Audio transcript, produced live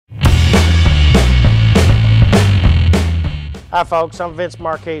Hi folks, I'm Vince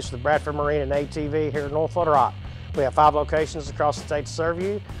Marquise with Bradford Marine ATV here in North Little Rock. We have 5 locations across the state to serve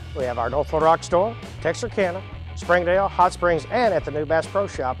you. We have our North Little Rock store, Texarkana, Springdale, Hot Springs, and at the new Bass Pro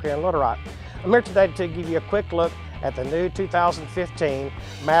Shop here in Little Rock. I'm here today to give you a quick look at the new 2015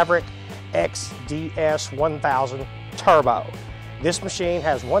 Maverick XDS 1000 Turbo. This machine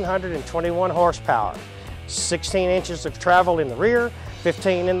has 121 horsepower, 16 inches of travel in the rear,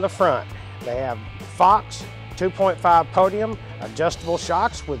 15 in the front. They have Fox 2.5 podium, adjustable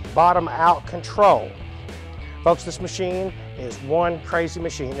shocks with bottom out control. Folks, this machine is one crazy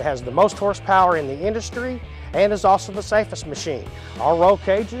machine. It has the most horsepower in the industry and is also the safest machine. Our roll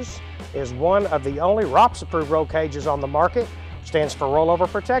cages is one of the only ROPS approved roll cages on the market. Stands for rollover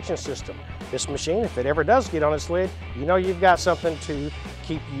protection system. This machine, if it ever does get on its lid, you know you've got something to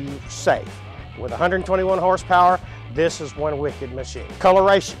keep you safe. With 121 horsepower, this is one wicked machine.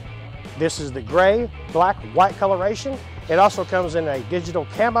 Coloration. This is the gray, black, white coloration. It also comes in a digital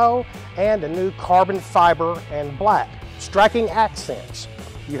camo and a new carbon fiber and black. Striking accents.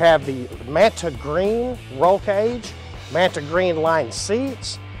 You have the manta green roll cage, manta green lined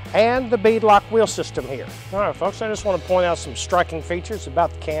seats, and the beadlock wheel system here. All right, folks, I just want to point out some striking features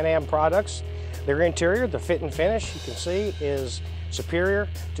about the Can-Am products. Their interior, the fit and finish, you can see, is superior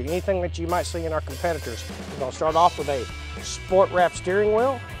to anything that you might see in our competitors. We're going to start off with a sport wrap steering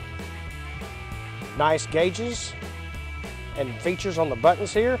wheel. Nice gauges and features on the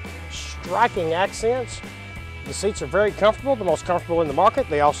buttons here. Striking accents. The seats are very comfortable, the most comfortable in the market.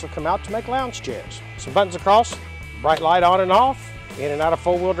 They also come out to make lounge chairs. Some buttons across, bright light on and off, in and out of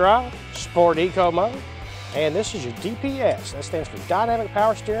four-wheel drive, sport eco mode. And this is your DPS. That stands for dynamic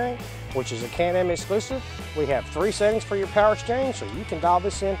power steering, which is a Can-Am exclusive. We have 3 settings for your power steering, so you can dial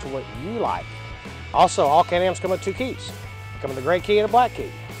this in to what you like. Also, all Can-Ams come with 2 keys. They come with a gray key and a black key.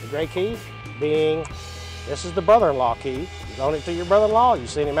 The gray key being, this is the brother-in-law key. You loan it to your brother-in-law, you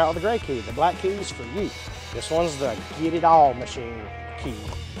send him out with the gray key. The black key is for you. This one's the get-it-all machine key.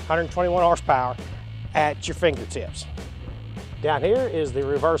 121 horsepower at your fingertips. Down here is the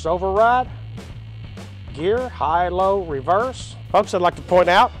reverse override, gear, high, low, reverse. Folks, I'd like to point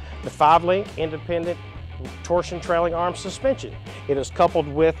out the 5-link independent torsion trailing arm suspension. It is coupled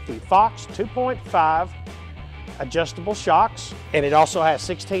with the Fox 2.5 adjustable shocks, and it also has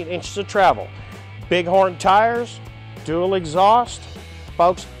 16 inches of travel. Bighorn tires, dual exhaust.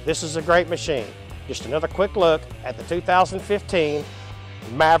 Folks, this is a great machine. Just another quick look at the 2015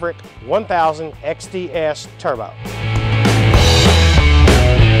 Maverick 1000 XDS Turbo.